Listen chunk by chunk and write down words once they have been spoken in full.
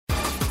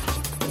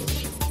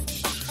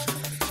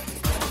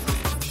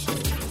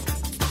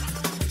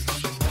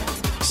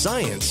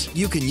science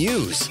you can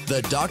use.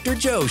 The Dr.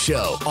 Joe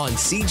Show on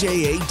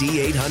CJAD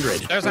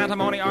 800. There's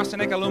antimony,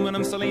 arsenic,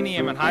 aluminum,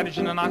 selenium, and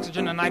hydrogen and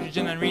oxygen and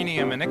nitrogen and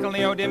rhenium, and nickel,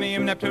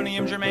 neodymium,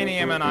 neptunium,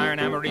 germanium, and iron,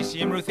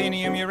 americium,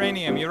 ruthenium,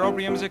 uranium,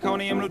 europium,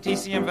 zirconium,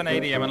 lutetium,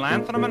 vanadium, and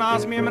lanthanum, and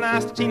osmium, and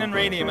astatine, and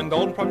radium, and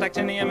gold,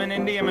 protactinium, and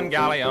indium, and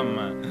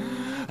gallium,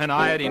 and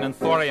iodine, and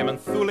thorium, and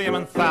thulium,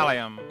 and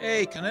thallium.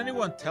 Hey, can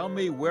anyone tell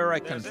me where I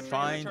can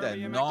find a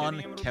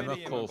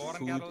non-chemical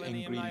food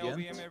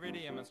ingredient?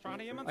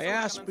 I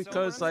asked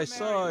because I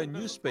saw a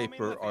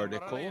newspaper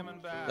article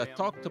that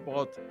talked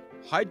about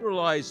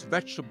hydrolyzed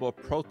vegetable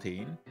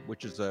protein,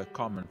 which is a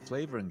common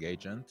flavoring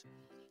agent,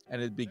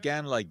 and it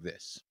began like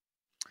this.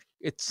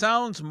 It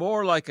sounds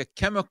more like a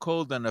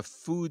chemical than a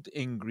food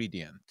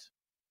ingredient.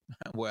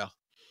 Well,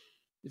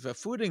 if a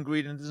food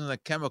ingredient isn't a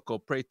chemical,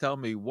 pray tell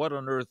me, what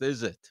on earth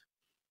is it?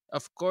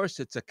 Of course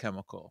it's a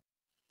chemical.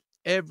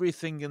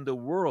 Everything in the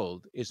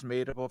world is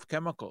made up of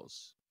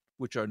chemicals,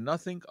 which are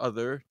nothing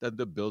other than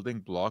the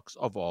building blocks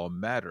of all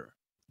matter.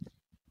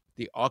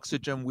 The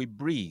oxygen we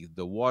breathe,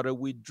 the water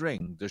we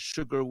drink, the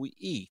sugar we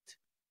eat,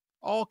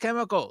 all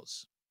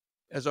chemicals,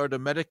 as are the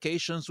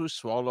medications we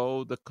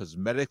swallow, the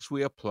cosmetics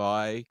we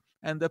apply,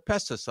 and the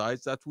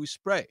pesticides that we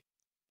spray.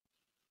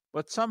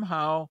 But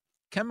somehow,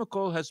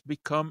 chemical has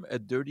become a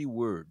dirty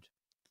word,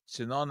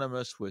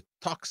 synonymous with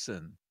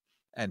toxin,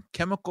 and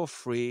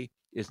chemical-free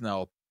is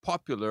now a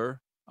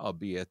popular,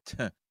 albeit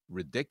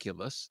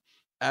ridiculous,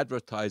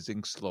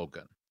 advertising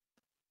slogan.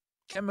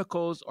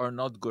 Chemicals are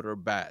not good or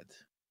bad.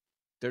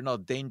 They're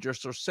not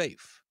dangerous or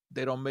safe.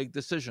 They don't make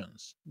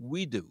decisions.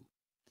 We do.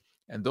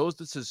 And those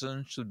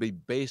decisions should be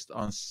based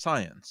on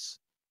science,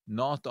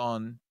 not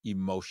on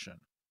emotion.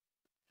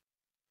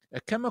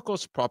 A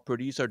chemical's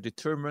properties are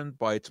determined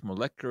by its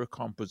molecular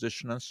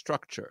composition and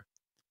structure,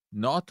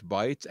 not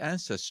by its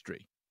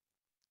ancestry.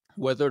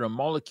 Whether a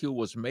molecule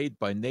was made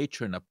by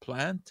nature in a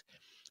plant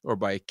or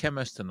by a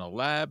chemist in a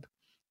lab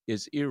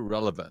is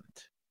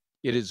irrelevant.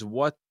 It is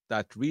what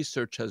that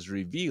research has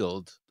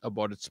revealed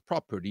about its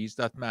properties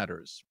that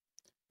matters.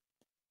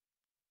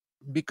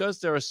 Because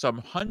there are some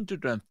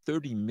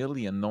 130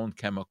 million known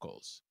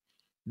chemicals,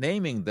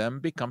 naming them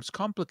becomes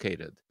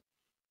complicated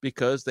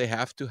because they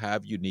have to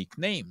have unique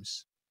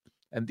names.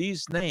 And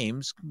these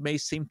names may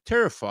seem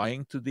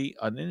terrifying to the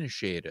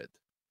uninitiated.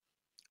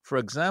 For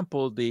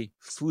example, the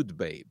food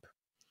babe,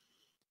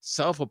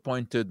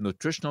 self-appointed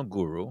nutritional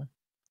guru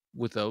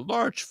with a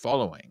large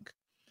following.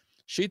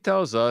 She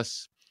tells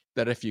us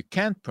that if you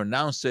can't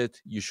pronounce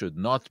it, you should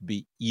not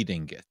be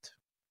eating it.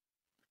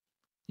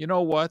 You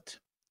know what?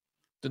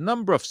 The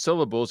number of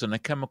syllables in a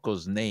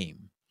chemical's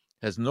name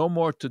has no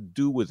more to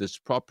do with its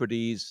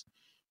properties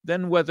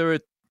than whether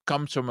it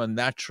comes from a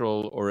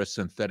natural or a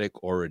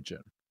synthetic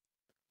origin.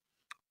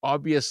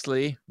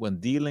 Obviously, when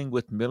dealing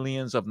with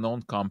millions of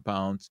known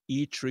compounds,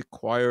 each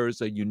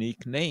requires a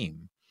unique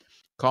name.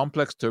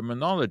 Complex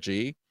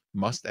terminology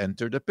must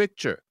enter the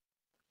picture.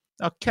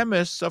 Now,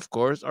 chemists, of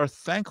course, are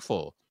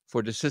thankful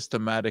for the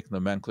systematic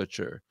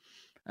nomenclature.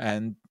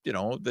 And,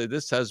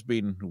 this has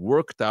been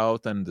worked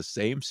out, and the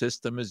same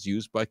system is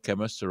used by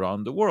chemists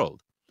around the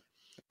world.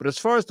 But as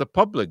far as the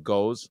public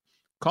goes,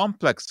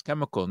 complex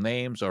chemical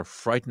names are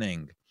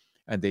frightening,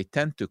 and they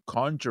tend to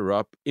conjure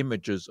up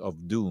images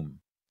of doom.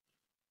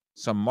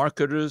 Some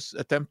marketers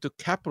attempt to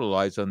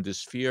capitalize on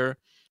this fear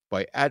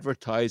by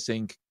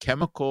advertising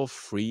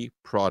chemical-free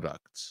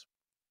products.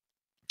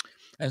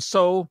 And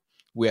so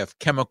we have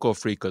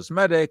chemical-free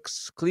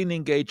cosmetics,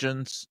 cleaning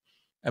agents,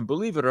 and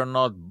believe it or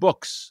not,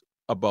 books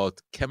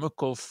about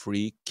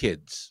chemical-free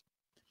kids.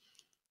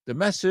 The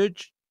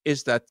message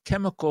is that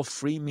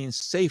chemical-free means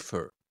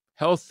safer,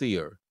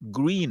 healthier,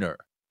 greener.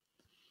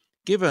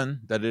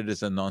 Given that it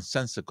is a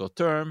nonsensical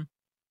term,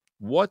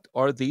 what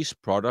are these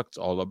products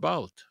all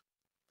about?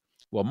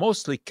 Well,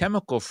 mostly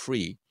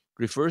chemical-free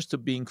refers to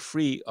being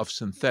free of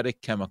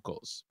synthetic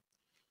chemicals.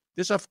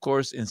 This, of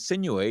course,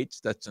 insinuates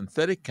that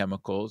synthetic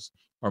chemicals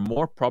are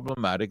more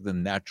problematic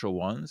than natural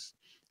ones,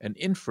 an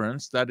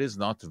inference that is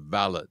not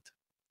valid.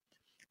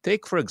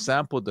 Take, for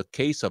example, the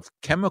case of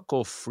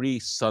chemical-free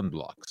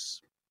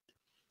sunblocks.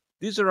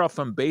 These are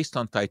often based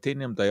on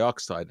titanium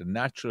dioxide, a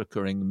naturally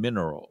occurring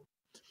mineral.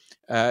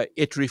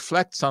 It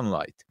reflects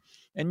sunlight.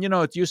 And,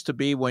 it used to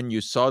be when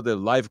you saw the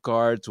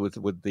lifeguards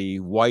with the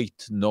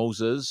white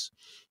noses,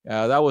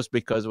 that was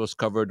because it was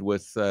covered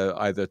with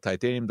either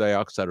titanium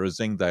dioxide or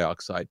zinc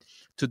dioxide.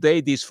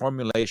 Today, these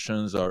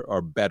formulations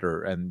are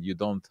better, and you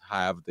don't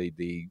have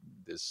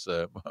this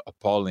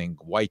appalling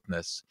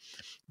whiteness.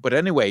 But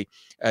anyway,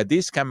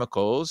 these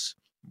chemicals,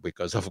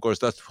 because of course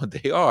that's what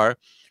they are,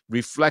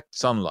 reflect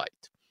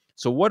sunlight.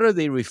 So what are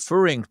they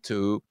referring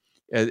to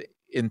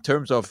in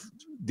terms of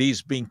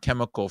these being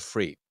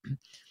chemical-free?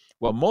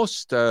 Well,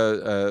 most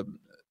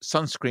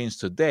sunscreens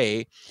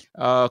today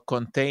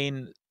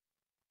contain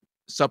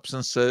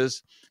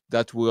substances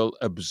that will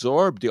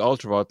absorb the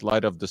ultraviolet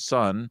light of the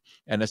sun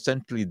and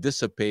essentially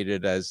dissipate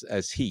it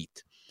as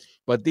heat.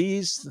 But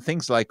these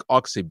things like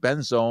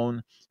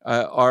oxybenzone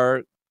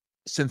are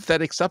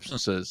synthetic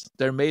substances.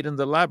 They're made in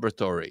the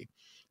laboratory.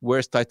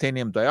 whereas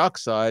titanium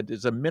dioxide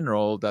is a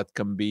mineral that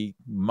can be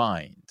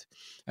mined.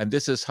 And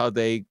this is how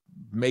they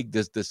make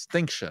this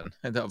distinction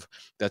of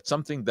that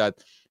something that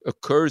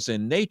occurs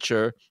in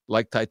nature,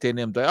 like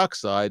titanium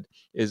dioxide,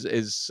 is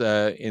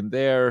in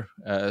their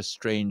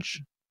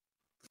strange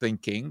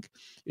thinking,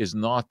 is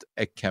not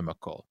a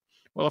chemical.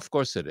 Well, of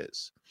course it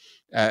is.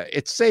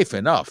 It's safe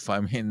enough. I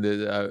mean,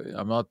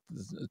 I'm not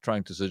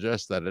trying to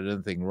suggest that there's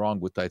anything wrong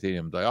with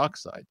titanium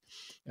dioxide,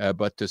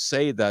 but to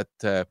say that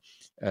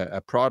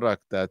a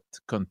product that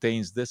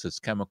contains this is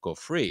chemical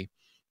free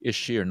is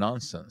sheer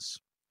nonsense.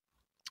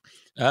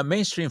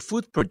 Mainstream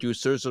food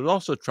producers are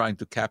also trying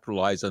to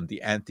capitalize on the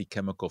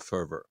anti-chemical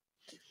fervor.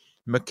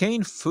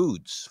 McCain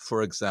Foods,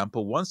 for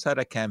example, once had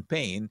a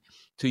campaign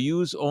to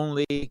use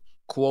only,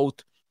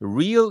 quote,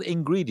 real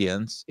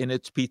ingredients in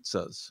its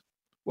pizzas.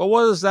 Well,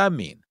 what does that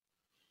mean?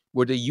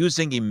 Were they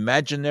using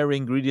imaginary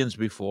ingredients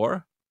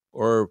before?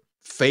 Or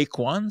fake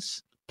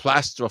ones?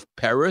 Plaster of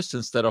Paris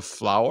instead of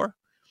flour?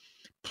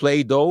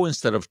 Play-Doh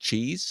instead of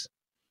cheese?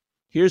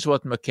 Here's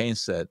what McCain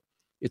said.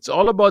 It's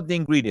all about the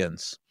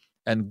ingredients,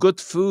 and good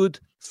food,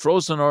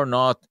 frozen or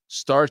not,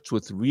 starts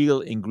with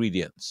real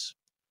ingredients.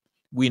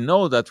 We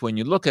know that when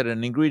you look at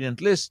an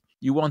ingredient list,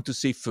 you want to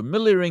see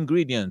familiar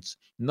ingredients,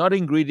 not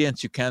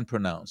ingredients you can't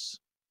pronounce.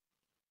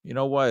 You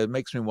know why? It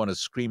makes me want to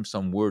scream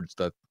some words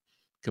that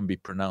can be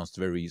pronounced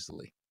very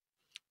easily.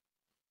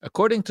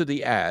 According to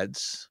the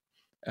ads,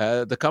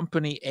 the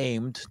company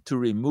aimed to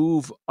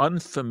remove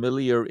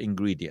unfamiliar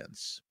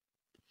ingredients.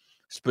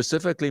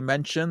 Specifically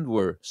mentioned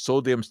were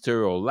sodium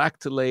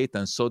stearolactylate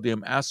and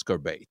sodium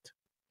ascorbate.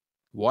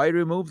 Why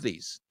remove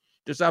these?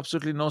 There's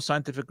absolutely no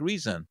scientific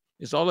reason.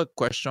 It's all a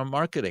question of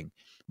marketing.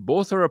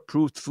 Both are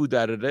approved food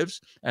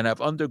additives and have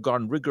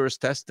undergone rigorous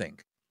testing.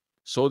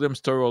 Sodium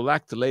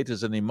stearolactylate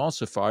is an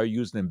emulsifier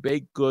used in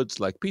baked goods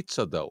like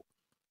pizza dough.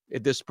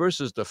 It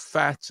disperses the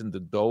fats in the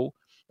dough,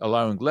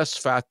 allowing less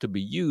fat to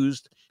be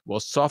used while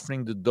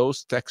softening the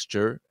dough's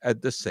texture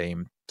at the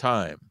same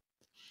time.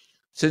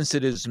 Since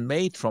it is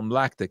made from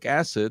lactic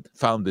acid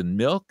found in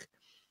milk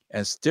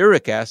and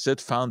stearic acid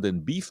found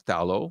in beef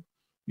tallow,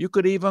 you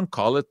could even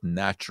call it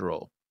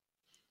natural.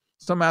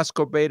 Some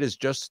ascorbate is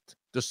just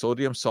the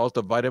sodium salt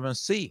of vitamin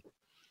C,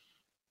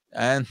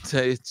 and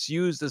it's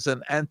used as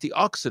an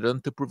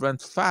antioxidant to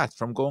prevent fat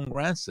from going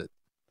rancid.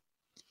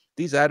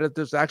 These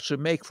additives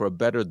actually make for a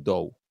better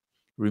dough.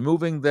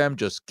 Removing them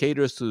just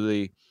caters to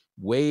the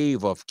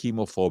wave of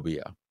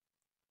chemophobia.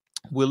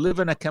 We live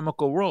in a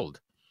chemical world,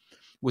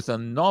 with a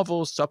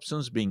novel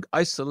substance being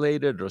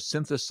isolated or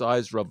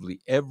synthesized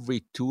roughly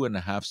every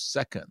 2.5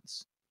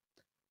 seconds.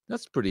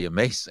 That's pretty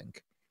amazing.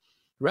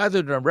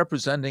 Rather than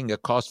representing a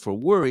cause for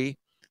worry,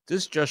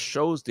 this just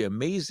shows the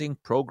amazing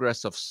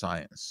progress of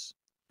science.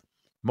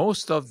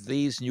 Most of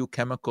these new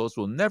chemicals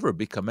will never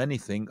become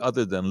anything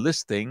other than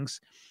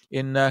listings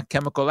in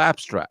chemical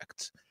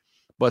abstracts,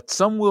 but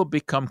some will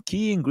become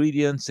key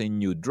ingredients in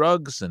new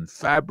drugs and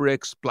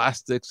fabrics,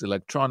 plastics,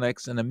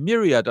 electronics, and a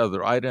myriad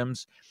other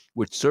items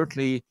which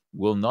certainly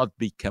will not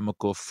be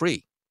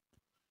chemical-free.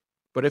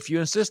 But if you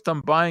insist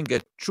on buying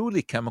a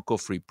truly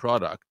chemical-free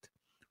product,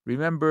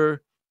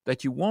 remember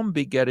that you won't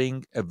be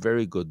getting a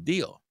very good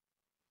deal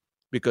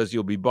because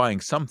you'll be buying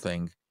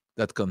something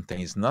that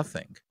contains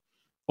nothing.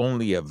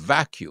 Only a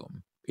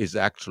vacuum is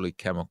actually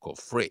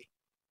chemical-free.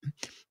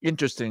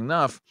 Interesting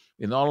enough,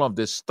 in all of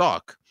this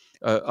talk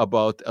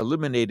about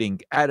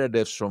eliminating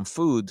additives from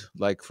food,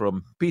 like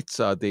from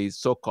pizza, the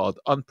so-called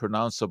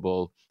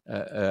unpronounceable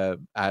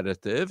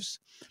additives,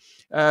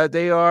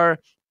 they are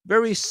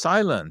very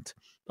silent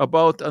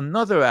about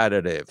another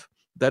additive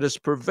that is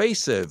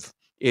pervasive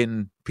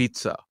in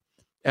pizza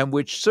and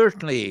which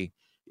certainly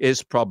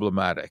is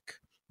problematic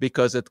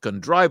because it can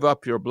drive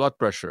up your blood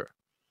pressure.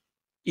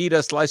 Eat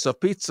a slice of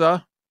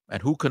pizza,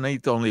 and who can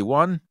eat only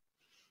one?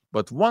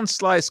 But one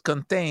slice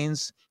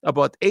contains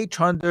about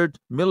 800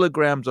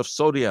 milligrams of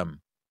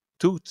sodium.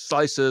 2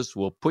 slices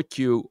will put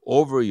you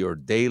over your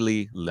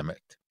daily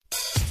limit.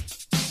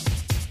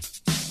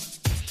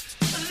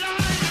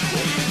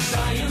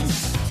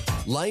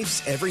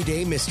 Life's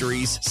everyday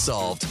mysteries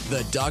solved.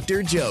 The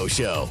Dr. Joe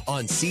Show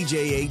on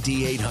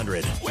CJAD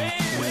 800.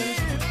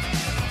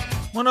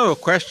 One of the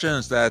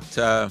questions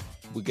that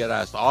we get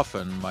asked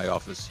often in my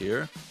office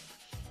here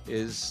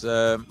is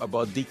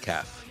about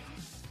decaf.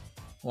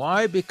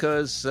 Why?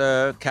 Because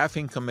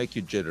caffeine can make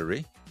you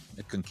jittery.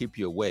 It can keep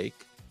you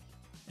awake.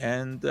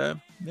 And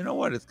you know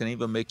what? It can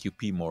even make you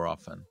pee more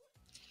often.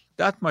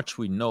 That much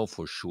we know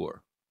for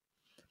sure.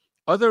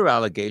 Other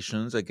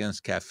allegations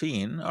against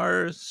caffeine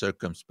are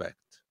circumspect.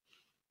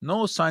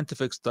 No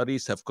scientific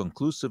studies have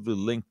conclusively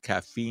linked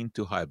caffeine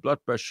to high blood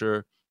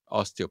pressure,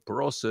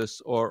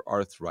 osteoporosis, or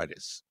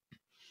arthritis.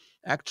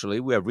 Actually,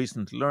 we have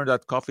recently learned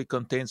that coffee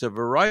contains a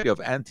variety of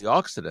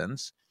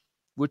antioxidants,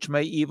 which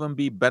may even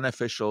be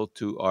beneficial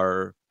to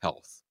our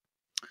health.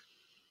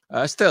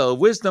 Still,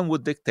 wisdom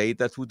would dictate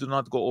that we do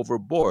not go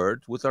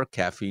overboard with our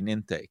caffeine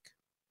intake.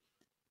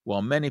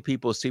 While many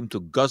people seem to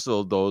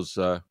guzzle those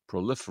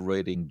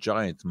proliferating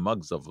giant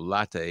mugs of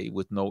latte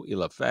with no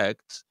ill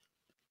effects,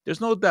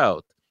 there's no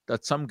doubt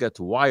that some get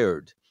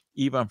wired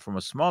even from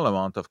a small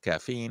amount of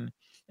caffeine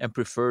and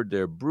prefer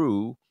their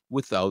brew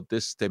without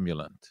this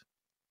stimulant.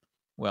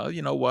 Well,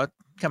 you know what?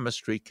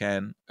 Chemistry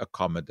can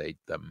accommodate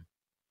them.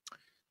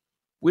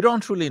 We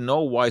don't really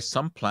know why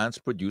some plants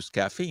produce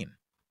caffeine.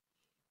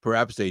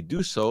 Perhaps they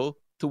do so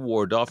to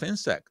ward off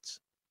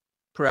insects.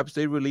 Perhaps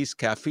they release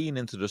caffeine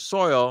into the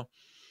soil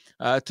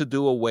to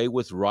do away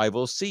with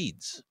rival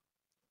seeds.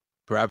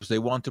 Perhaps they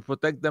want to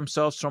protect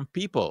themselves from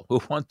people who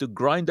want to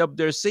grind up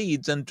their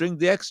seeds and drink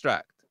the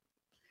extract.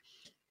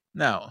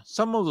 Now,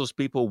 some of those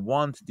people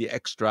want the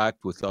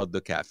extract without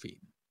the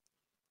caffeine.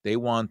 They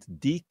want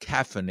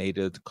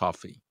decaffeinated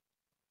coffee.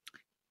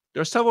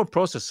 There are several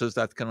processes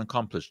that can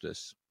accomplish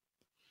this.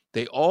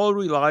 They all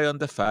rely on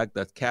the fact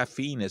that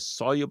caffeine is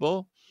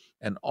soluble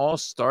and all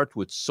start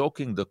with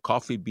soaking the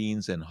coffee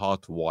beans in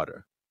hot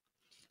water.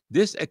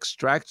 This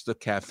extracts the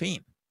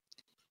caffeine,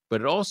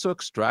 but it also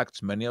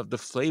extracts many of the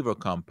flavor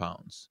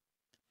compounds.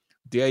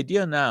 The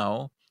idea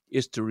now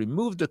is to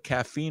remove the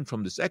caffeine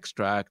from this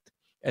extract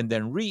and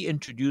then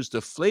reintroduce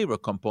the flavor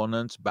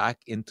components back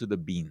into the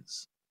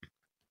beans.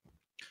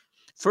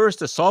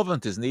 First, a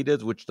solvent is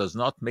needed which does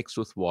not mix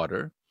with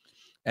water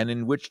and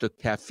in which the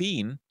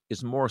caffeine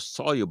is more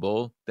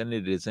soluble than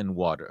it is in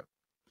water.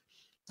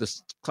 The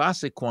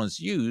classic ones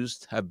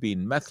used have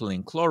been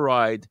methylene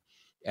chloride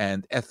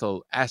and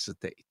ethyl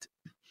acetate,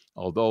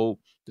 although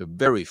the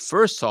very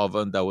first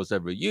solvent that was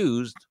ever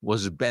used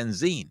was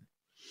benzene.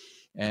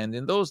 And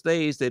in those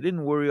days, they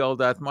didn't worry all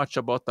that much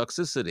about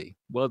toxicity.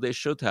 Well, they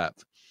should have,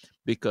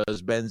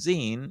 because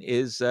benzene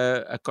is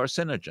a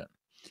carcinogen.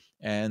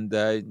 And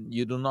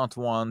you do not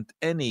want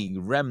any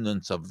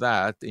remnants of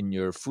that in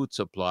your food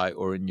supply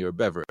or in your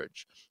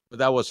beverage. But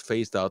that was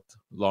phased out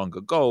long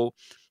ago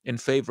in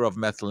favor of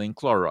methylene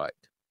chloride.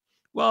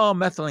 Well,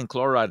 methylene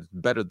chloride is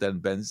better than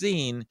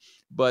benzene,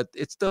 but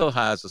it still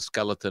has a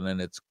skeleton in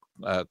its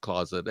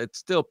closet. It's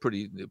still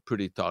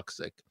pretty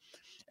toxic.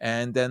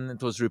 And then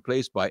it was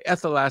replaced by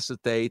ethyl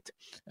acetate,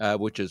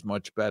 which is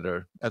much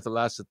better. Ethyl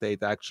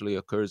acetate actually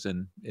occurs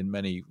in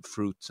many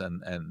fruits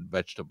and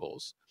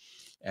vegetables.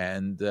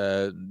 And,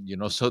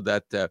 so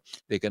that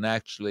they can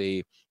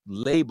actually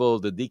label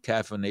the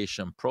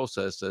decaffeination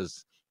process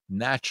as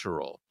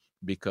natural,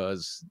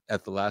 because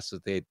ethyl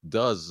acetate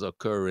does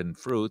occur in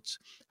fruits.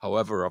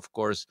 However, of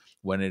course,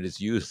 when it is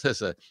used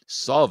as a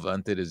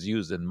solvent, it is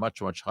used in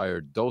much, much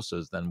higher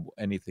doses than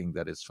anything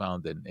that is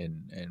found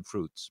in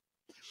fruits.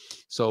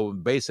 So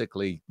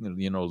basically,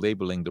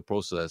 labeling the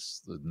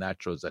process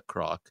natural as a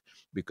crock,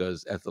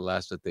 because ethyl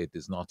acetate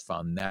is not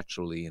found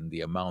naturally in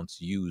the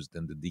amounts used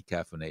in the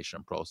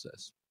decaffeination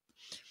process.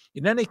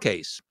 In any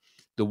case,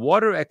 the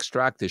water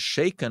extract is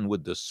shaken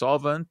with the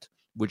solvent,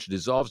 which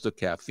dissolves the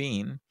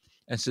caffeine,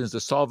 and since the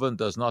solvent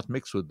does not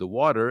mix with the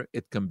water,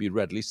 it can be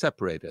readily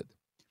separated.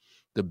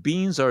 The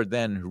beans are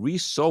then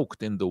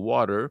re-soaked in the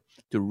water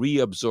to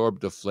reabsorb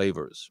the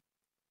flavors.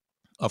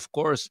 Of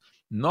course,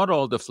 not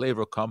all the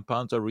flavor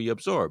compounds are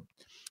reabsorbed,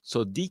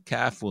 so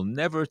decaf will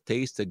never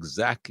taste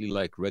exactly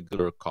like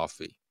regular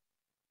coffee.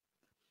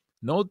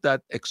 Note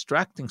that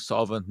extracting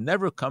solvent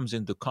never comes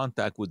into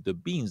contact with the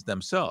beans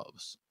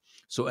themselves,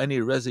 so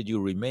any residue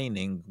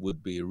remaining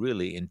would be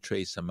really in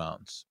trace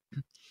amounts.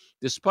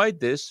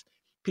 Despite this,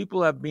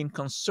 people have been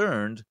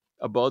concerned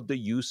about the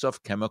use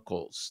of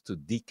chemicals to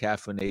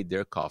decaffeinate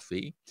their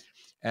coffee,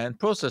 and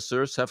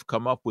processors have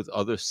come up with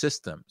other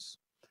systems.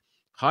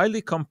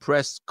 Highly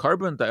compressed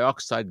carbon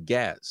dioxide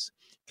gas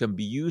can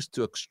be used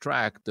to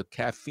extract the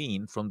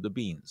caffeine from the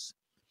beans.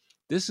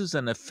 This is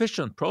an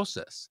efficient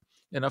process,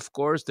 and of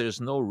course, there's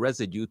no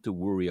residue to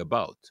worry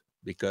about,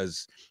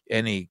 because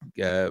any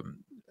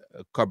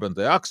carbon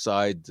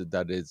dioxide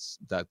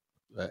that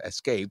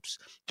escapes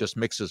just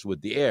mixes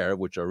with the air,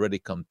 which already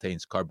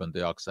contains carbon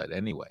dioxide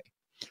anyway.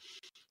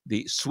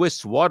 The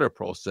Swiss water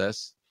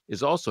process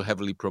is also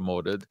heavily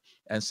promoted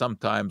and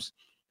sometimes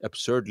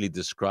absurdly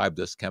described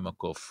as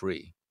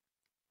chemical-free.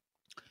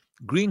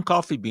 Green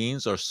coffee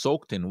beans are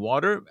soaked in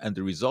water, and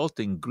the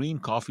resulting green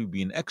coffee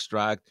bean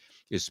extract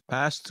is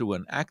passed through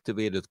an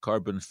activated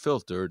carbon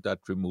filter that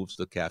removes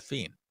the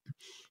caffeine.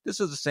 This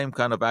is the same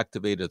kind of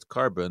activated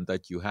carbon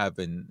that you have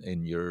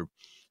in your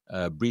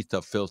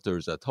Brita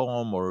filters at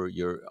home or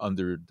your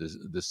under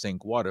the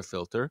sink water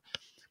filter,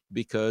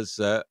 because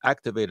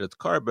activated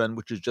carbon,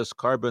 which is just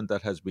carbon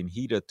that has been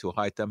heated to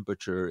high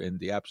temperature in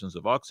the absence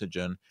of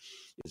oxygen,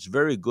 is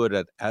very good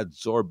at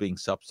adsorbing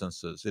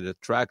substances. It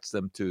attracts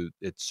them to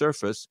its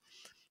surface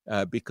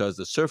because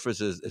the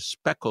surface is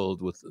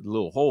speckled with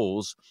little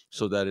holes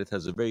so that it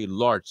has a very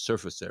large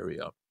surface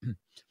area.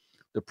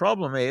 The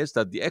problem is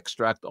that the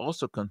extract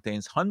also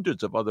contains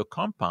hundreds of other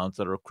compounds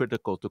that are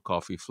critical to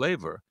coffee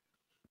flavor,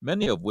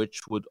 many of which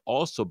would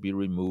also be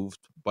removed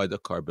by the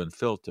carbon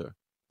filter.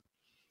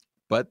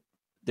 But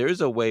there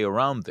is a way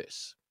around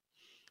this.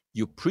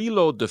 You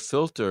preload the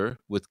filter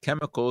with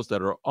chemicals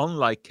that are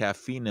unlike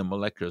caffeine in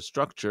molecular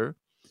structure,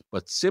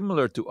 but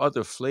similar to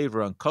other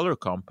flavor and color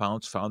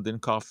compounds found in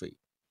coffee.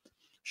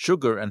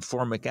 Sugar and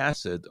formic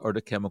acid are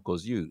the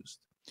chemicals used.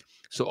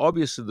 So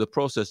obviously the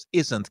process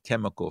isn't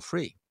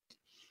chemical-free.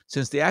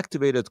 Since the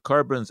activated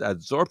carbon's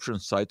adsorption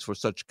sites for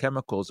such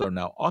chemicals are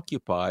now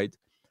occupied,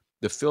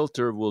 the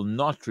filter will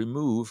not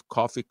remove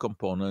coffee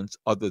components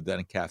other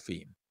than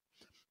caffeine.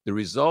 The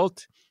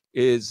result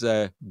is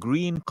a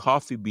green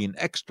coffee bean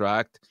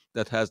extract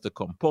that has the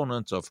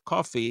components of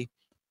coffee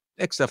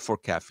except for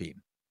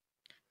caffeine.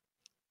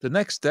 The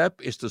next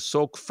step is to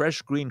soak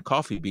fresh green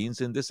coffee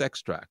beans in this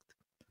extract.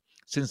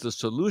 Since the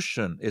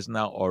solution is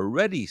now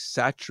already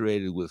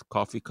saturated with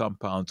coffee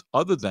compounds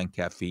other than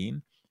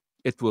caffeine,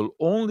 it will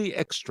only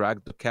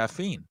extract the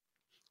caffeine,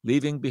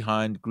 leaving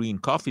behind green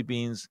coffee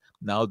beans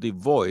now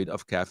devoid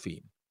of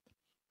caffeine.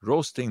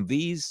 Roasting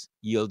these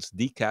yields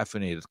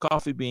decaffeinated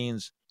coffee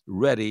beans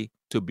ready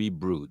to be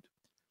brewed.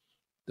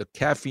 The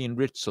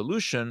caffeine-rich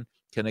solution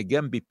can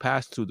again be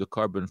passed through the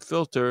carbon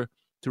filter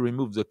to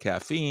remove the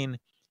caffeine,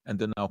 and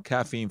the now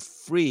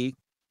caffeine-free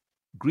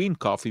green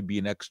coffee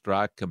bean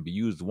extract can be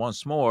used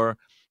once more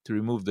to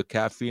remove the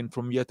caffeine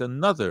from yet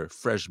another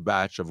fresh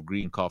batch of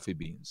green coffee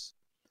beans.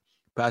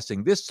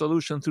 Passing this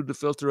solution through the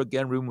filter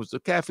again removes the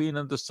caffeine,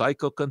 and the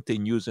cycle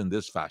continues in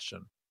this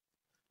fashion.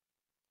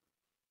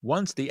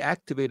 Once the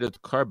activated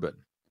carbon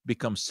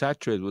becomes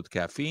saturated with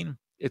caffeine,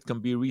 it can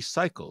be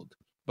recycled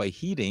by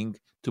heating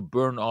to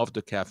burn off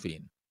the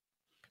caffeine.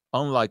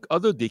 Unlike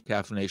other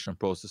decaffeination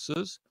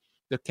processes,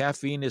 the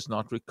caffeine is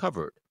not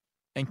recovered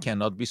and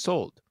cannot be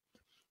sold,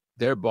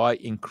 thereby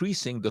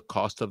increasing the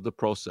cost of the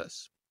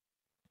process.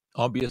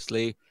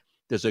 Obviously,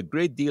 there's a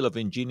great deal of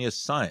ingenious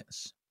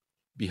science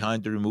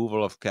behind the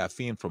removal of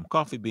caffeine from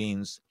coffee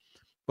beans,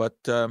 but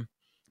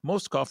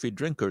most coffee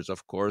drinkers,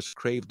 of course,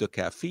 crave the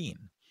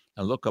caffeine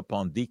and look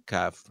upon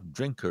decaf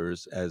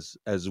drinkers as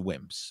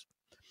wimps.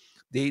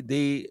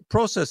 The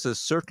processes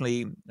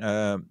certainly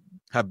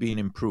have been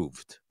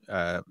improved,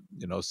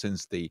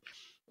 since the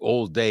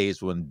old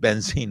days when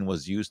benzene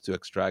was used to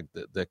extract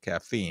the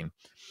caffeine.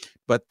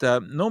 But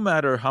no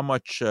matter how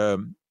much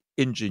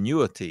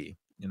ingenuity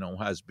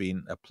has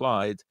been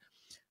applied,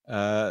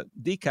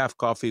 decaf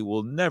coffee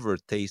will never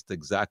taste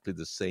exactly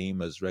the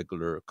same as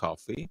regular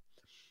coffee.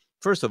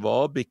 First of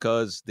all,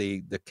 because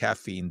the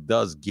caffeine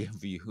does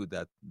give you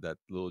that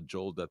little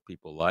jolt that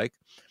people like.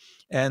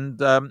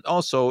 And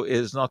also, it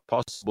is not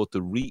possible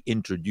to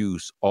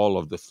reintroduce all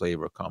of the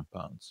flavor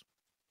compounds.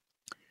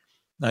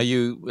 Now,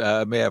 you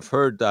may have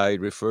heard I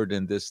referred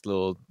in this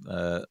little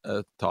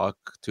talk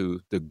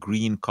to the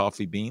green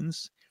coffee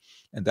beans,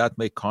 and that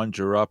may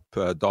conjure up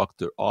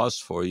Dr. Oz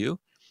for you,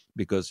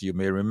 because you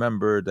may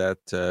remember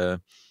that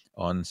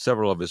on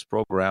several of his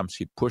programs,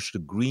 he pushed the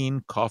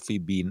green coffee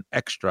bean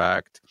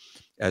extract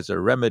as a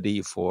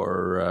remedy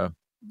for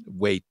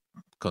weight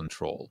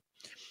control.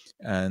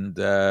 And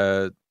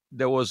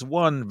there was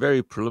one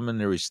very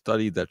preliminary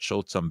study that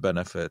showed some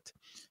benefit,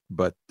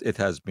 but it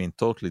has been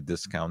totally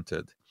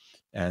discounted.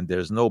 And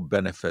there's no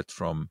benefit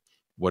from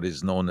what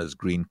is known as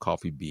green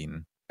coffee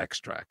bean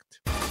extract.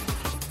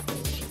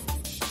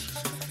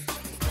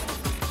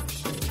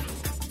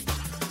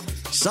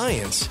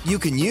 Science you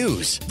can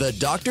use. The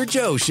Dr.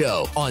 Joe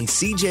Show on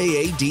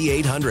CJAD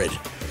 800.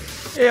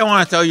 Hey, I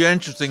want to tell you an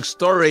interesting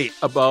story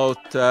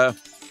about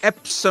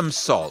Epsom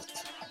salt.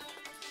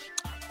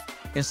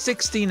 In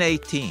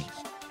 1618,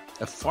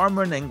 a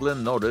farmer in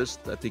England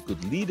noticed that he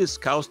could lead his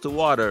cows to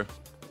water,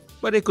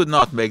 but he could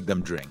not make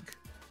them drink.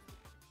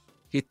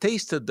 He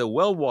tasted the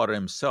well water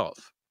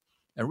himself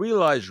and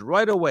realized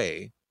right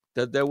away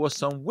that there was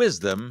some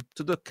wisdom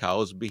to the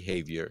cow's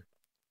behavior.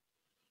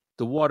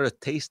 The water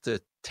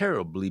tasted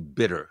terribly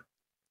bitter.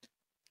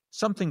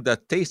 Something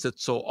that tasted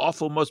so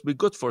awful must be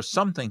good for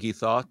something, he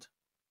thought.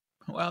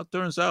 Well, it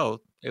turns out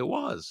it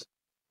was.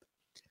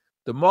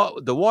 The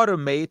water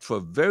made for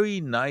a very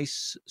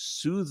nice,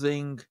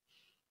 soothing,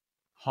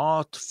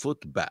 hot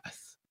foot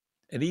bath,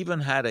 and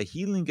even had a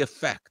healing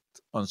effect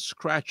on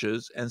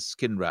scratches and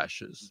skin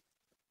rashes.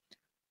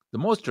 The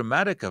most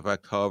dramatic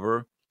effect,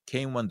 however,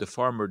 came when the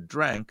farmer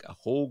drank a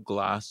whole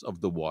glass of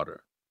the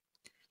water.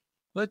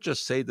 Let's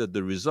just say that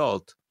the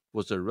result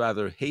was a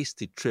rather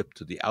hasty trip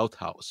to the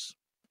outhouse.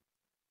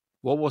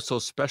 What was so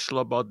special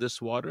about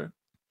this water?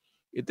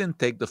 It didn't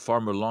take the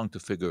farmer long to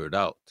figure it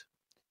out.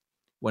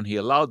 When he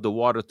allowed the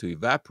water to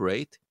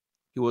evaporate,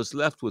 he was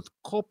left with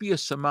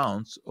copious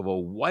amounts of a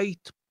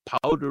white,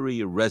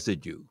 powdery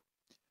residue.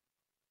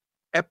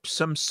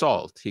 Epsom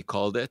salt, he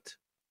called it,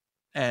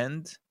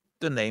 and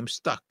the name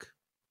stuck.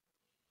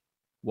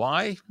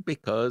 Why?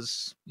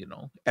 Because,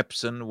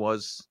 Epsom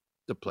was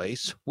the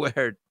place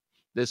where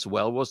this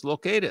well was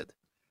located.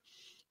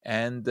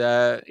 And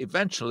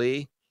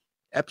eventually,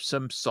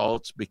 Epsom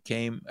salts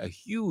became a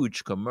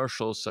huge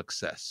commercial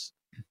success.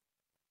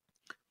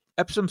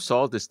 Epsom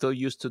salt is still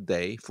used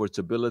today for its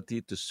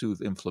ability to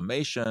soothe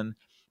inflammation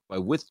by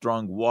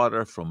withdrawing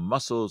water from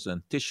muscles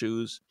and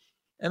tissues,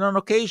 and on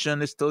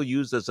occasion is still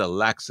used as a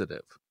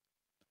laxative.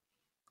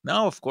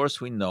 Now, of course,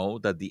 we know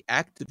that the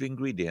active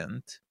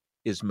ingredient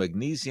is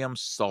magnesium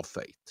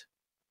sulfate.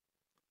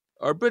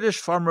 Our British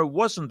farmer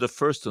wasn't the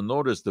first to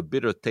notice the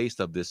bitter taste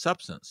of this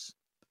substance.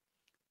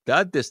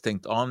 That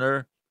distinct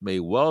honor may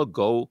well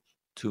go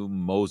to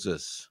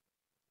Moses.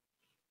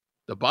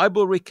 The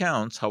Bible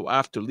recounts how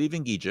after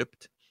leaving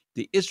Egypt,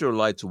 the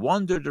Israelites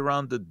wandered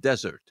around the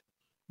desert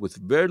with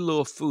very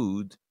little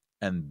food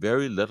and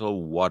very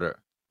little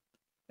water.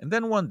 And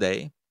then one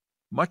day,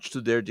 much to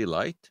their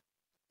delight,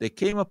 they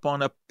came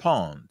upon a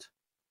pond,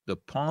 the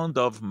pond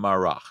of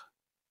Marah.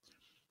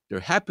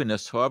 Their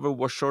happiness, however,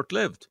 was short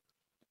lived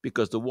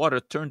because the water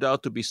turned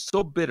out to be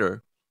so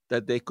bitter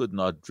that they could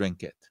not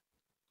drink it.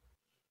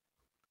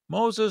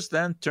 Moses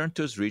then turned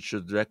to his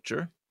research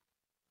director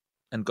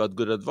and got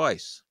good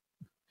advice.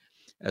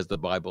 As the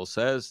Bible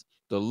says,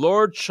 the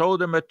Lord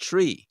showed him a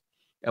tree,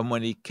 and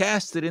when he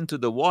cast it into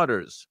the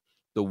waters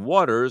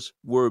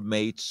were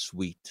made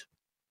sweet.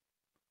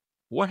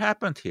 What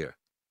happened here?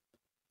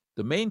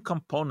 The main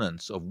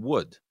components of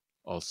wood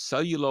are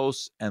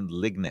cellulose and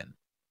lignin.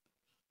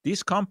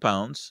 These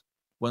compounds,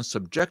 when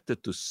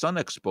subjected to sun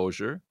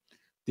exposure,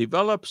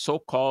 develop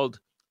so-called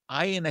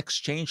ion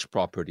exchange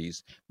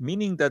properties,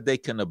 meaning that they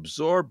can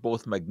absorb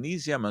both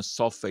magnesium and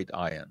sulfate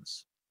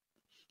ions.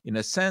 In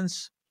a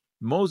sense,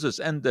 Moses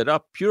ended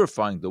up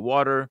purifying the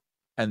water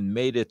and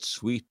made it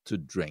sweet to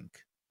drink.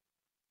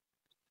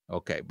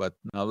 Okay, but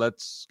now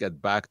let's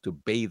get back to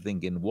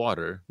bathing in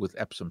water with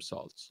Epsom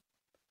salts.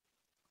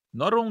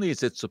 Not only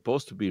is it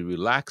supposed to be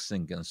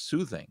relaxing and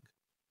soothing,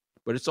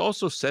 but it's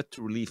also said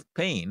to relieve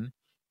pain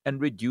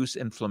and reduce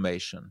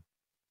inflammation.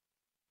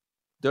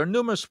 There are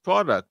numerous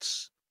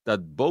products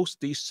that boast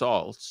these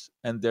salts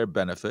and their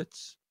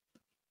benefits,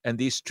 and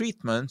these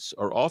treatments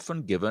are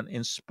often given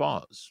in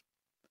spas.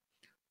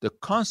 The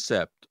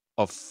concept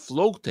of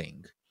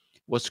floating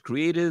was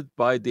created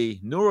by the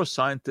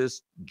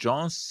neuroscientist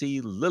John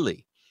C.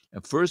 Lilly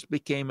and first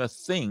became a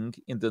thing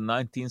in the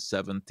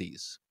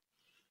 1970s.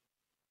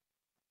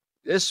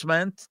 This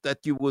meant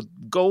that you would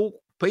go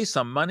pay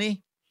some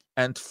money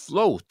and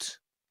float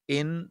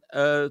in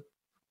a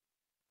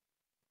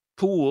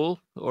pool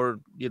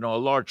or a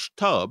large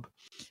tub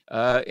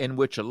in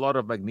which a lot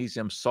of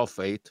magnesium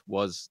sulfate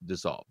was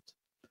dissolved.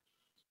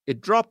 It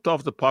dropped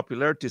off the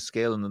popularity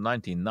scale in the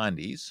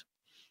 1990s,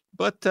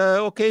 but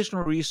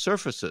occasionally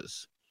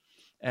resurfaces.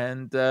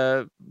 And,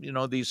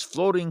 these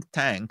floating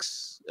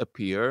tanks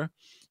appear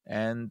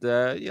and,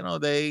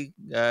 they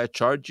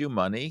charge you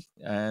money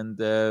and,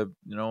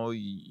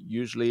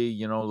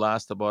 usually,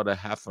 last about a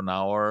half an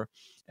hour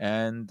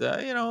and,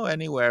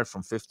 anywhere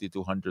from $50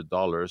 to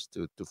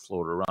 $100 to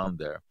float around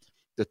there.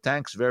 The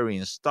tanks vary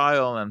in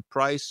style and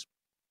price.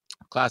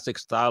 Classic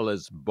style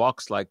is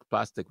box-like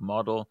plastic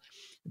model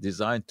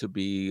designed to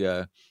be,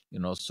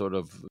 sort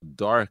of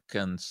dark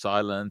and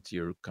silent.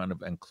 You're kind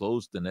of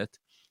enclosed in it.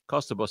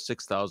 Costs about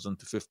 $6,000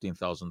 to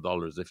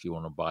 $15,000 if you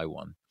want to buy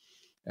one.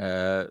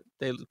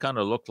 They kind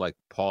of look like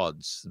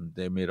pods.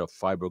 They're made of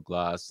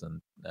fiberglass,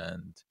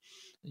 and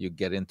you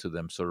get into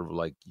them sort of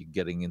like you're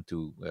getting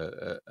into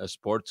a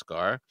sports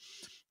car.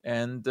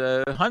 And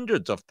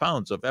hundreds of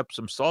pounds of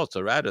Epsom salts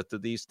are added to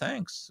these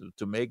tanks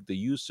to make the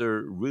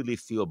user really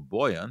feel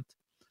buoyant.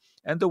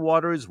 And the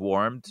water is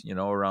warmed,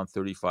 around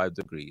 35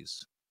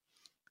 degrees.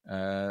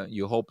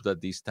 You hope that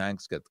these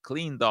tanks get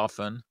cleaned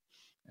often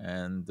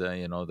and,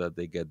 that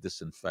they get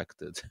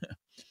disinfected.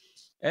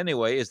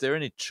 Anyway, is there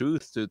any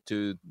truth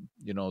to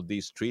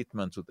these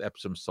treatments with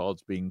Epsom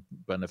salts being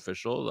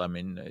beneficial? I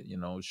mean,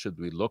 should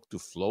we look to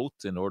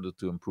float in order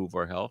to improve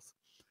our health?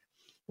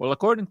 Well,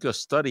 according to a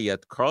study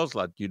at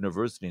Karlstad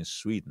University in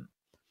Sweden,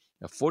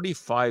 a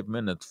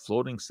 45-minute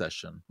floating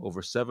session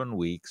over 7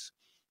 weeks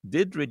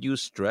did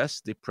reduce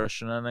stress,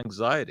 depression, and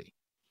anxiety.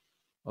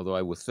 Although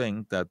I would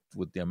think that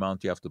with the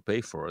amount you have to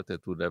pay for it,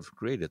 it would have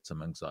created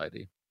some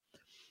anxiety.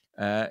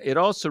 It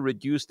also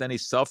reduced any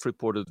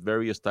self-reported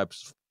various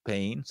types of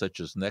pain, such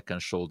as neck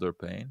and shoulder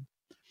pain.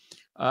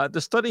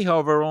 The study,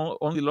 however,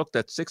 only looked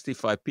at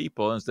 65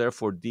 people and is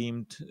therefore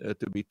deemed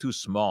to be too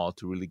small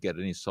to really get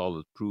any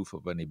solid proof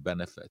of any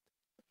benefit.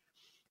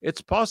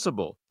 It's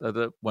possible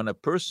that when a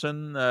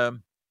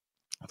person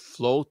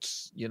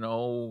floats,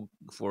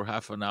 for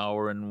half an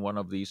hour in one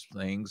of these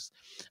things,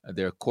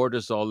 their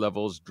cortisol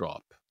levels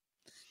drop.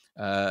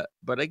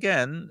 But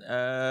again,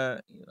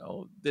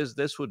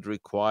 this would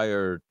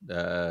require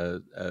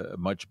a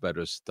much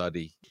better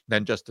study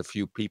than just a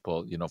few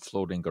people,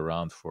 floating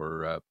around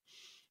for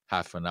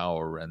half an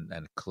hour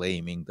and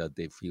claiming that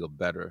they feel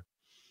better.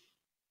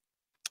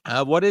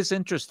 What is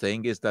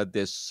interesting is that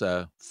this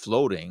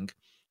floating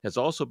has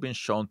also been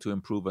shown to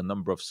improve a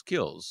number of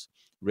skills,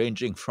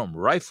 ranging from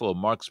rifle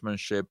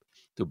marksmanship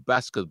to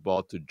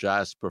basketball to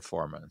jazz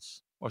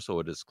performance, or so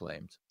it is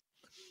claimed.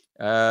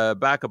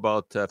 Back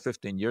about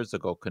 15 years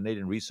ago,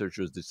 Canadian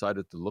researchers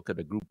decided to look at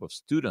a group of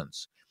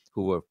students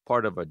who were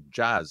part of a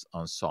jazz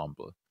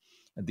ensemble.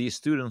 And these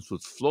students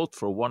would float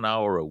for 1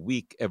 hour a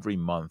week every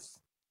month.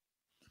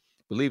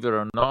 Believe it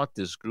or not,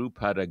 this group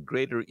had a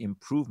greater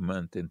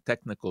improvement in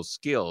technical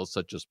skills,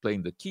 such as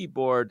playing the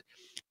keyboard,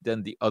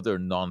 than the other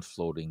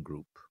non-floating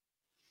group.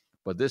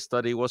 But this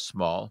study was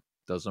small,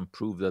 doesn't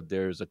prove that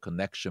there is a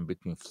connection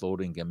between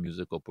floating and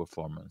musical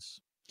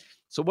performance.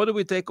 So what do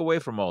we take away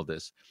from all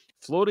this?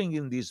 Floating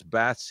in these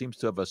baths seems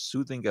to have a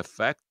soothing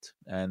effect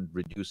and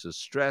reduces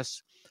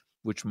stress,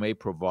 which may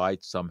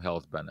provide some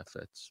health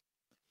benefits.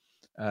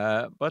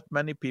 But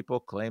many people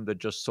claim that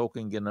just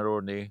soaking in an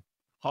ordinary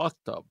hot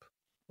tub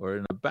or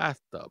in a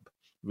bathtub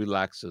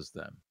relaxes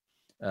them,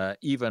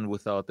 even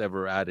without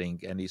ever adding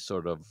any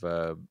sort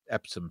of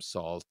Epsom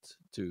salt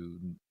to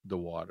the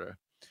water.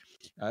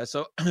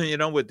 So,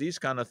 with these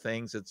kind of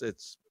things,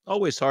 it's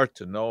always hard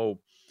to know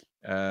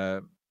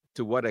uh,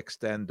 to what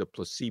extent the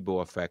placebo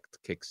effect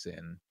kicks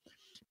in.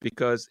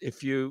 Because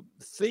if you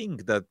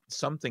think that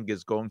something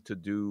is going to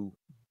do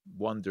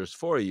wonders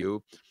for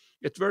you,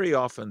 it very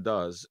often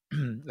does,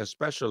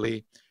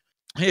 especially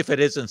if it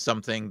isn't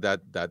something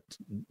that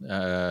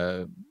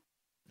uh,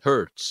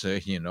 hurts.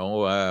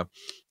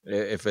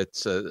 If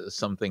it's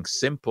something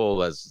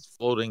simple as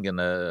floating in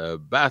a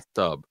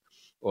bathtub,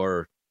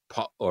 or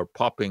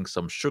popping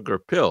some sugar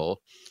pill,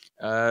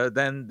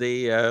 then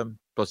the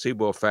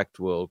placebo effect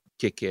will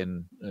kick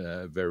in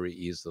very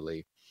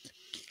easily.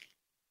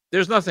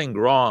 There's nothing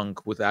wrong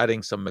with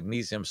adding some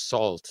magnesium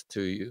sulfate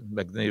to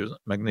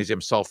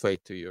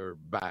your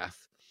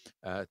bath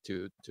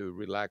to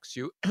relax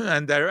you,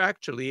 and there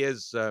actually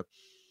is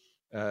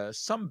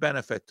some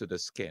benefit to the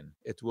skin.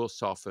 It will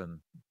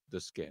soften the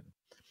skin,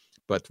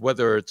 but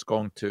whether it's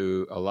going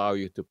to allow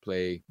you to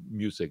play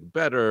music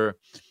better,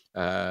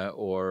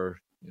 or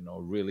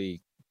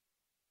really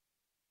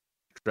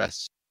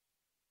stress,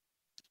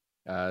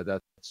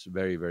 that's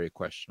very, very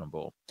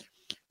questionable.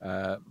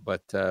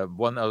 But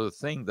one other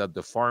thing that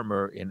the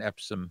farmer in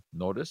Epsom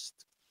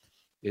noticed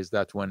is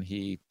that when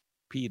he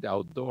peed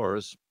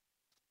outdoors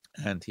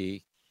and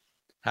he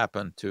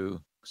happened to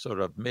sort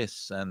of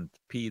miss and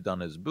peed on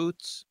his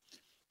boots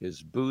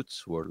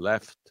were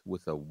left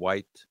with a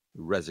white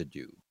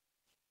residue.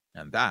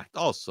 And that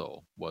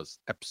also was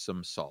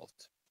Epsom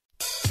salt.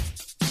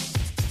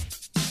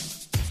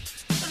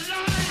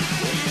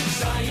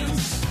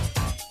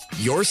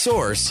 Your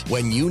source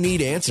when you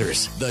need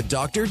answers. The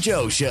Dr.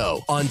 Joe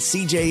Show on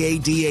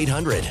CJAD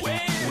 800.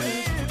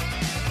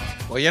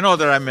 Well, you know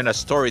that I'm in a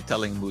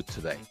storytelling mood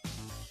today.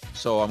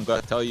 So I'm going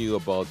to tell you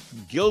about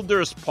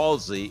Gilder's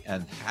palsy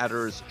and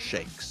Hatter's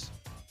shakes.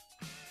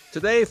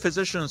 Today,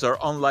 physicians are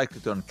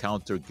unlikely to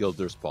encounter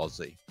Gilder's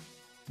palsy,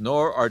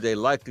 nor are they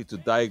likely to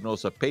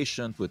diagnose a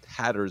patient with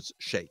Hatter's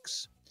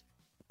shakes.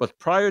 But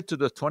prior to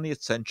the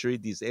 20th century,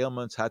 these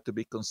ailments had to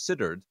be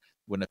considered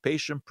when a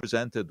patient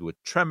presented with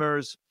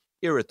tremors,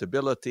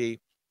 irritability,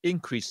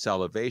 increased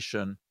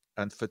salivation,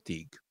 and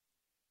fatigue.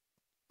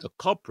 The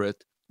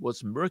culprit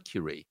was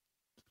mercury.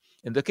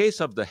 In the case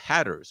of the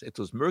Hatters, it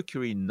was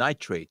mercury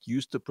nitrate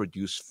used to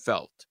produce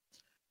felt.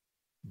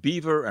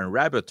 Beaver and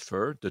rabbit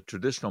fur, the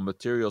traditional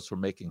materials for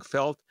making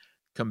felt,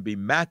 can be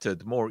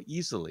matted more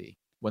easily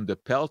when the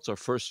pelts are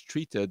first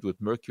treated with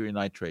mercury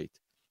nitrate,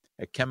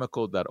 a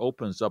chemical that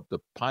opens up the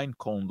pine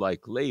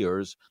cone-like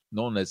layers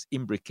known as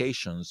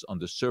imbrications on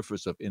the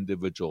surface of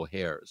individual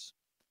hairs.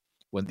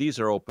 When these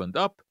are opened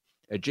up,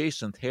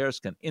 adjacent hairs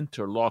can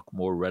interlock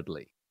more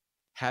readily.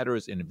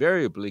 Hatters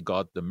invariably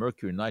got the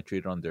mercury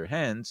nitrate on their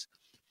hands,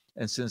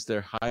 and since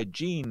their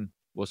hygiene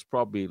was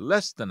probably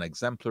less than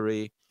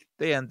exemplary,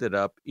 they ended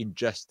up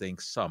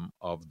ingesting some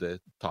of the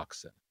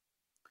toxin.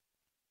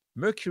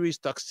 Mercury's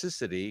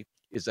toxicity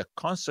is a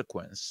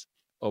consequence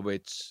of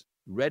its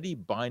ready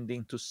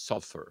binding to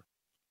sulfur,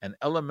 an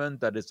element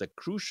that is a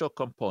crucial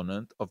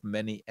component of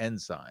many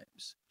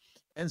enzymes.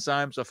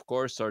 Enzymes, of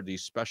course, are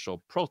these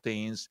special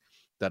proteins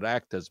that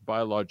act as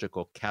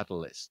biological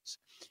catalysts.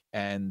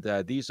 And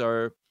these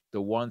are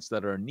the ones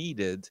that are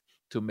needed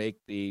to make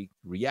the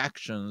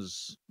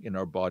reactions in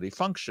our body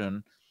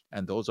function.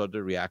 And those are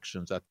the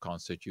reactions that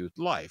constitute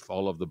life.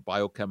 All of the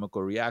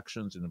biochemical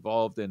reactions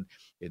involved in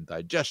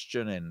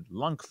digestion and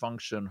lung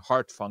function,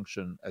 heart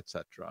function,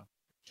 etc.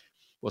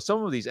 Well,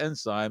 some of these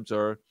enzymes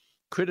are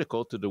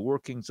critical to the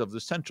workings of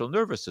the central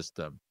nervous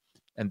system,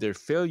 and their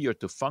failure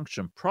to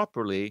function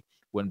properly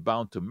when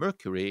bound to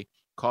mercury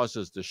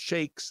causes the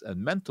shakes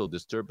and mental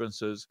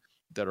disturbances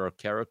that are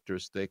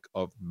characteristic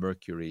of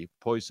mercury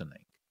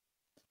poisoning.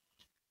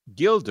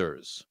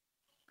 Gilders,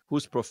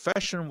 whose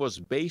profession was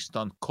based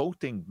on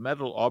coating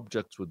metal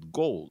objects with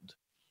gold,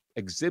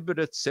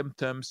 exhibited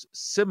symptoms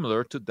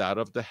similar to that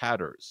of the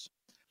Hatters.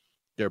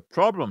 Their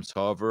problems,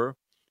 however,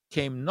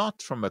 came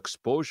not from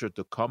exposure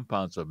to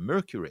compounds of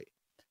mercury,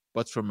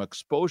 but from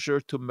exposure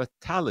to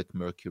metallic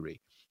mercury,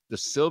 the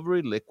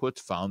silvery liquid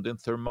found in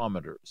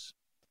thermometers.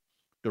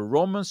 The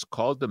Romans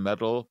called the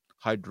metal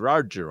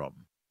hydrargyrum,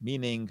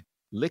 meaning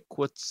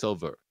liquid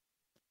silver.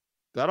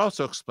 That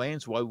also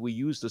explains why we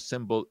use the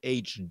symbol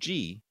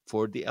Hg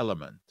for the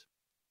element.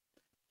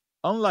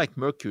 Unlike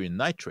mercury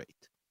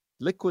nitrate,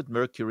 liquid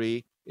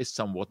mercury is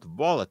somewhat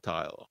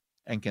volatile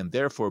and can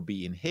therefore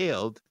be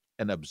inhaled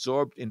and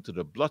absorbed into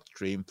the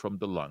bloodstream from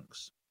the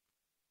lungs.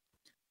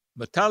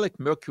 Metallic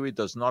mercury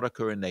does not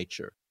occur in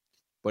nature,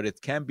 but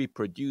it can be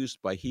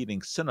produced by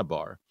heating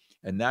cinnabar,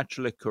 a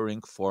naturally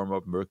occurring form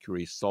of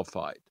mercury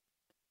sulfide.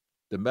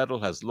 The metal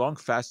has long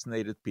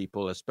fascinated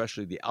people,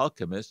 especially the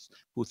alchemists,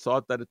 who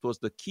thought that it was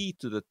the key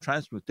to the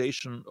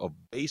transmutation of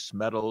base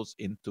metals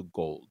into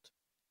gold.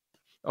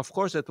 Of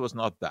course, it was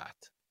not that,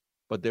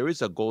 but there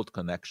is a gold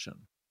connection.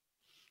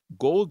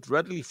 Gold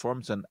readily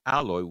forms an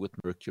alloy with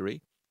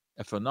mercury,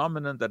 a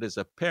phenomenon that is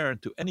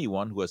apparent to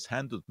anyone who has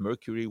handled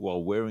mercury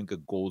while wearing a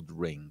gold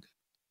ring.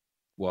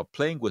 While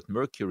playing with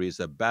mercury is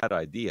a bad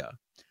idea,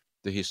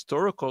 the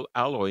historical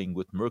alloying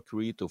with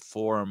mercury to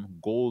form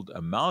gold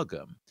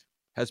amalgam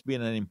has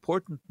been an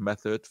important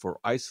method for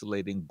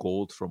isolating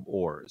gold from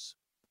ores.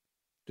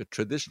 The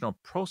traditional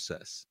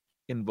process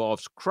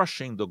involves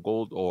crushing the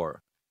gold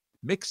ore,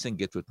 mixing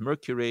it with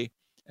mercury,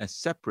 and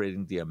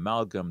separating the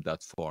amalgam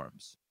that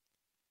forms.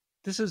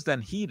 This is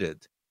then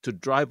heated to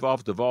drive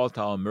off the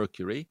volatile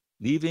mercury,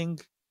 leaving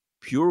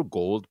pure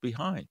gold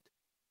behind.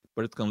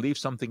 But it can leave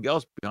something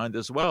else behind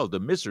as well, the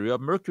misery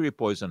of mercury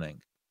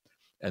poisoning.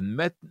 And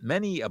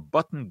many a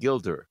button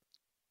gilder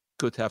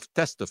could have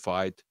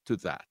testified to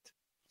that.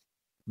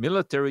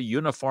 Military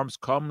uniforms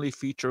commonly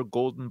feature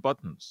golden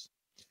buttons.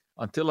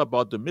 Until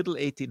about the middle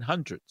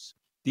 1800s,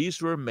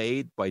 these were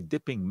made by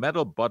dipping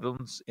metal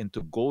buttons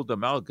into gold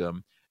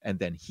amalgam and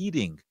then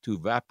heating to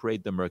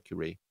evaporate the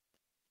mercury.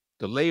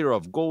 The layer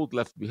of gold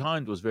left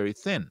behind was very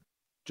thin.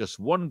 Just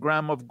 1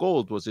 gram of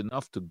gold was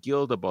enough to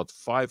gild about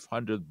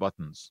 500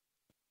 buttons.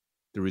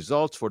 The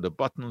results for the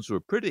buttons were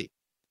pretty,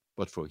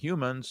 but for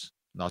humans,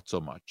 not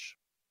so much.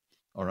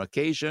 On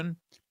occasion,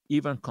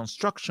 even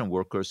construction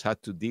workers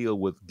had to deal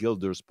with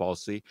gilder's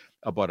palsy.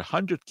 About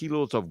 100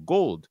 kilos of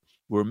gold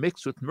were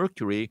mixed with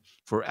mercury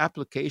for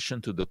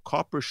application to the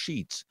copper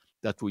sheets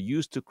that were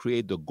used to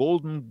create the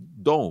golden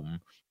dome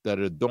that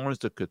adorns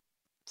the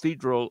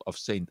Cathedral of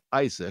St.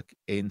 Isaac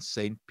in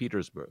St.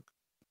 Petersburg.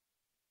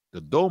 The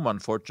dome,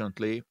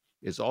 unfortunately,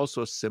 is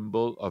also a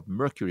symbol of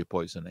mercury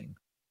poisoning.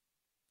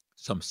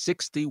 Some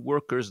 60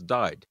 workers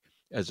died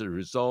as a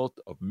result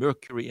of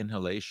mercury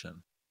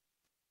inhalation.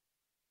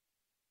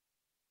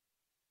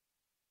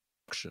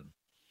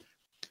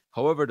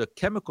 However, the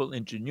chemical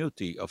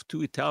ingenuity of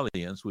 2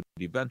 Italians would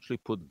eventually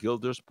put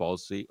gilder's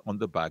palsy on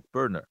the back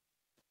burner.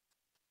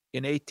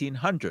 In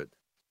 1800,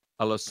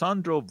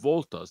 Alessandro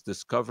Volta's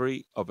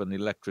discovery of an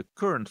electric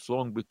current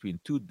flowing between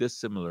 2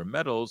 dissimilar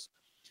metals,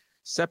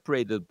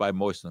 separated by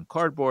moistened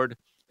cardboard,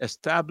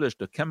 established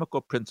the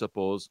chemical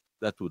principles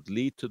that would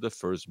lead to the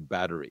first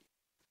battery.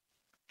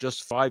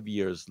 Just 5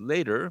 years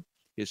later,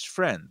 his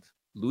friend,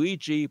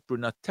 Luigi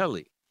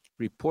Brunatelli,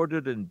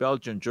 reported in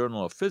Belgian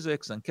Journal of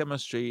Physics and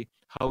Chemistry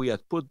how he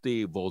had put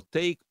the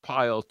voltaic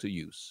pile to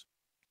use.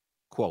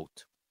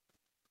 Quote,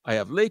 I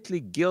have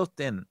lately gilt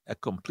in a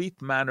complete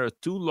manner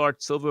 2 large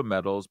silver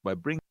metals by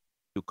bringing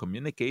them to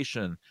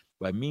communication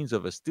by means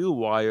of a steel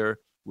wire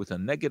with a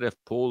negative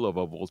pole of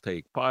a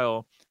voltaic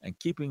pile and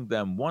keeping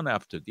them one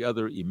after the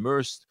other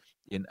immersed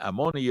in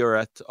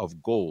ammoniurate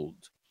of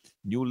gold,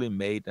 newly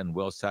made and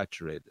well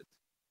saturated.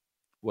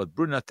 What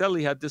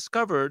Brunatelli had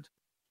discovered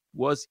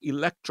was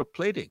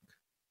electroplating,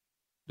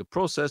 the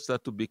process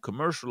that would be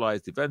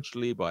commercialized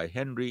eventually by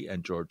Henry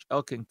and George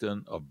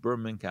Elkington of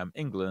Birmingham,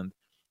 England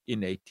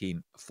in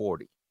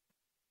 1840.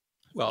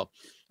 Well,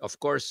 of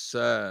course,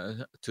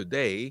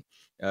 today,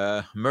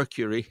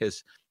 mercury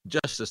is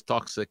just as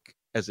toxic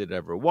as it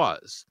ever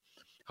was.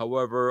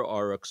 However,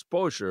 our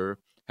exposure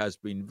has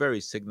been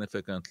very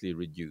significantly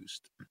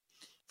reduced.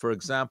 For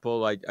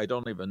example, I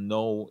don't even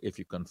know if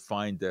you can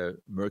find a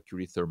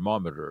mercury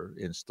thermometer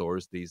in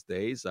stores these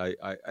days.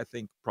 I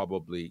think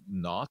probably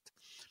not.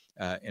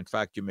 In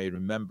fact, you may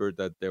remember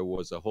that there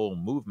was a whole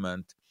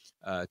movement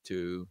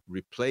to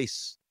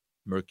replace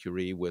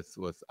mercury with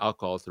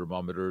alcohol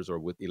thermometers or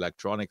with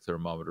electronic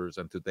thermometers.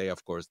 And today,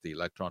 of course, the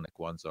electronic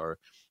ones are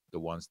the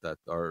ones that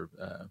are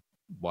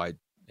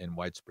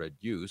widespread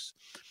use.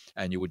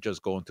 And you would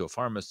just go into a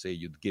pharmacy,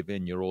 you'd give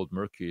in your old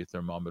mercury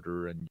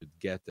thermometer, and you'd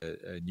get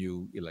a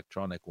new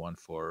electronic one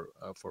for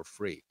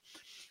free.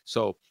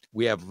 So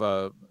we have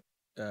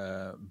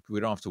we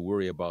don't have to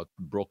worry about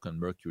broken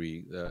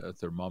mercury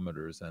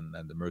thermometers and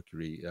the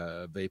mercury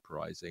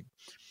vaporizing.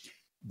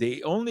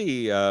 The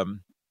only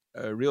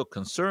real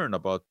concern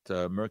about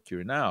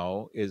mercury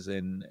now is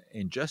in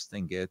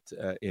ingesting it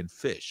in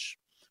fish.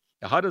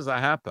 Now, how does that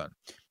happen?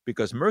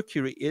 Because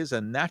mercury is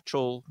a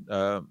natural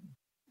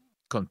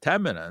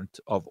contaminant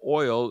of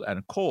oil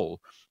and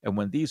coal. And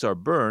when these are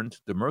burned,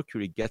 the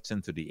mercury gets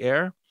into the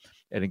air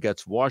and it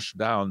gets washed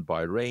down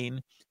by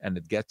rain and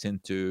it gets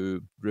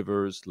into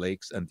rivers,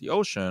 lakes, and the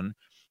ocean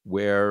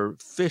where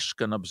fish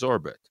can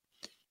absorb it.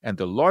 And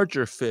the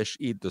larger fish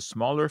eat the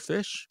smaller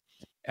fish,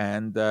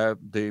 and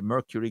the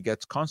mercury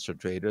gets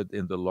concentrated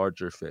in the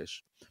larger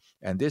fish.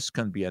 And this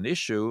can be an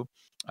issue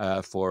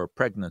for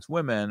pregnant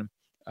women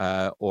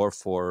or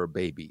for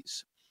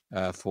babies.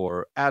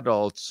 For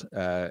adults,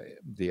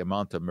 the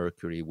amount of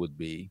mercury would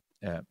be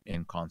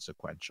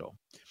inconsequential.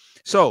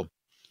 So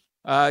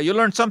you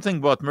learned something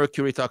about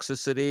mercury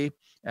toxicity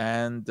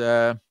and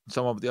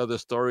some of the other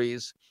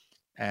stories.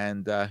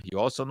 And you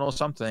also know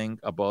something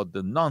about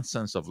the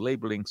nonsense of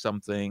labeling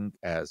something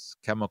as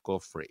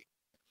chemical-free.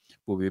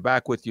 We'll be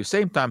back with you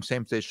same time,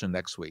 same station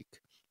next week.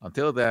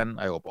 Until then,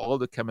 I hope all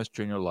the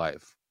chemistry in your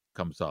life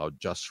comes out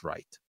just right.